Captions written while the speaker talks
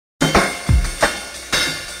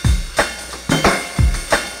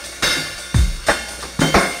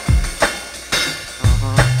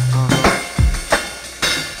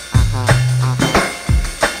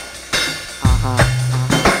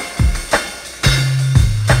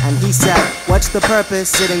He said, what's the purpose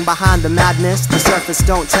sitting behind the madness? The surface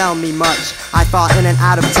don't tell me much. I fall in and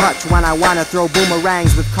out of touch when I wanna throw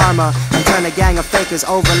boomerangs with karma and turn a gang of fakers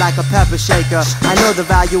over like a pepper shaker. I know the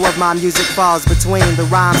value of my music falls between the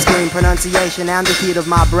rhyme scheme, pronunciation, and the heat of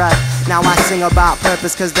my breath. Now I sing about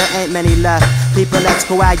purpose cause there ain't many left. People, let's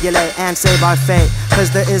coagulate and save our fate, cause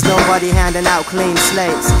there is nobody handing out clean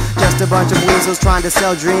slates. Just a bunch of weasels trying to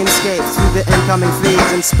sell dreamscapes through the incoming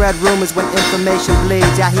feeds and spread rumors when information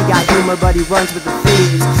bleeds. Yeah, he got humor but he runs with the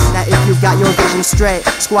thieves. Now if you got your vision straight,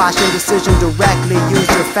 squash indecision directly, use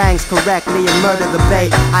your fangs correctly and murder the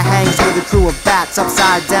bait. I hangs with a crew of bats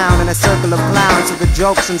upside down in a circle of clowns, so the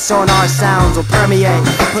jokes and sonar sounds will permeate.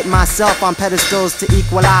 Put myself on pedestals to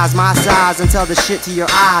equalize my size and tell the shit to your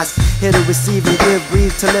eyes. Here to receive and give,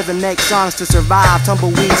 breathe to live and make songs to survive.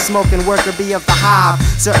 Tumbleweed, smoking worker, be of the hive.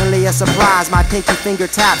 Certainly a surprise, my pinky finger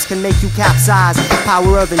taps can make you capsize.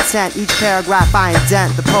 Power of intent, each paragraph I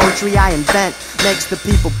indent. The poetry I invent makes the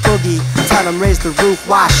people boogie. Tell them raise the roof,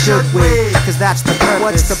 why should we? Cause that's the purpose.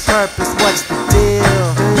 What's the purpose, what's the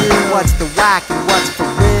deal? What's the whack and what's for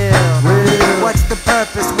real? What's the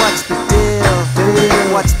purpose, what's the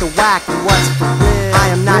deal? What's the whack and what's for real?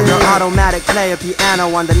 I am not your automatic player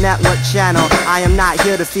piano on the network channel. I am not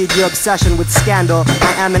here to feed your obsession with scandal.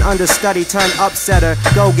 I am an understudy turned upsetter,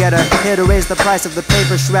 go-getter, here to raise the price of the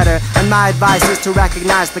paper shredder. And my advice is to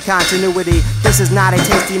recognize the continuity. This is not a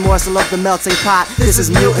tasty morsel of the melting pot. This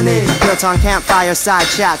is mutiny, built on campfire side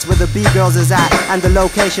chats where the B-girls is at and the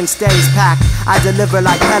location stays packed. I deliver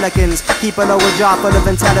like pelicans, keep a lower jaw full of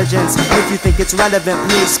intelligence. If you think it's relevant,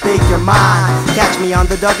 please speak your mind. Catch me on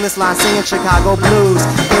the Douglas line singing Chicago blues.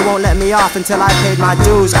 They won't let me off until I paid my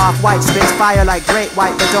dues. Offhyte spits fire like great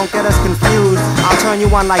white, but don't get us confused. I'll turn you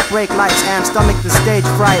on like brake lights and stomach the stage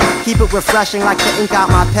fright. Keep it refreshing like the ink out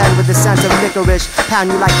my pen with the scent of licorice.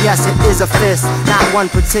 Pound you like yes, it is a fist. Not one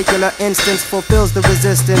particular instance fulfills the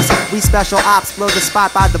resistance. We special ops blow the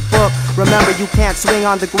spot by the book. Remember, you can't swing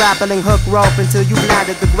on the grappling hook rope until you've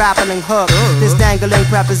landed the grappling hook. This dangling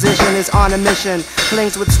preposition is on a mission.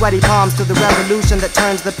 Clings with sweaty palms to the revolution that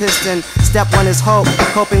turns the piston. Step one is hope.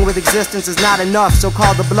 Coping with existence is not enough, so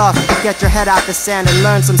call the bluff. Get your head out the sand and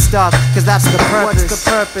learn some stuff, cause that's the purpose. What's the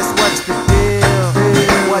purpose? What's the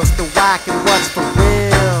deal? What's the whack and what's for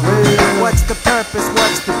real? What's the purpose?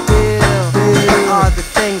 What's the deal? What are the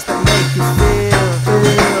things that make you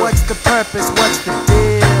feel? What's the purpose? What's the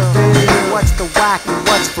deal? What's the whack and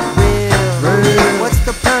what's for real? What's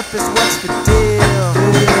the purpose? What's the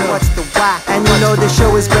deal? What's the whack? And you know this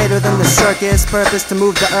show is greater than the circus. Purpose to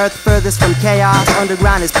move the earth furthest from chaos.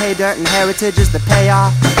 Underground is pay dirt and heritage is the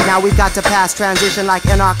payoff. Now we've got to pass transition like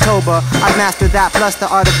in October. I've mastered that plus the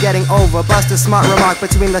art of getting over. Bust a smart remark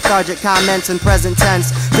between lethargic comments and present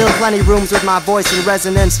tense. Fill plenty rooms with my voice and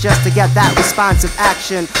resonance just to get that responsive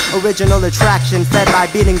action. Original attraction fed by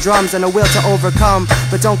beating drums and a will to overcome.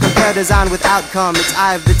 But don't compare design with outcome. It's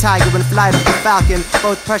eye of the tiger and flight of the falcon,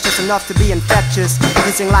 both precious enough to be infectious.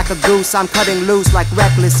 Hissing like a goose, I'm cutting loose like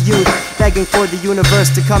reckless youth, begging for the universe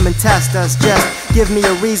to come and test us. Just give me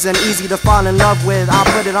a reason, easy to fall in love with. I'll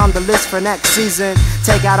put it on the list for next season.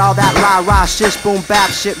 Take out all that rah-rah, shish, boom, bap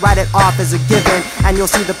shit, write it off as a given, and you'll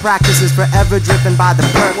see the practice is forever driven by the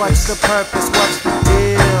purpose. What's the purpose? What's the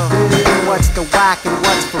deal? What's the whack and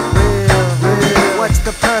what's for real? What's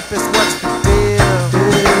the purpose? What's the deal?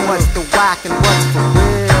 What's the whack and what's for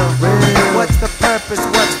real? What's the purpose?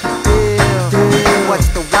 What's the deal? What's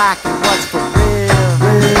the whack and what's for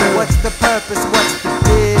real? What's the purpose? What's the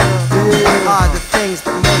deal? What are the things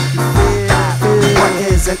that make you feel? What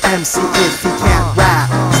is an MC if he can't rap?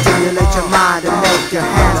 Stimulate your mind and make your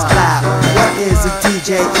hands clap. What is a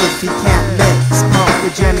DJ if he can't mix? Pump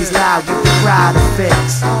the jammies loud, get the crowd a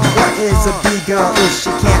fix. What is a B-girl if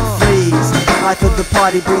she can't freeze? Life of the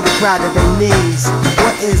party, bring the crowd to their knees.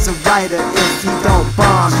 What is a writer if he don't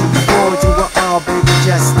bomb? He forwards you were all baby J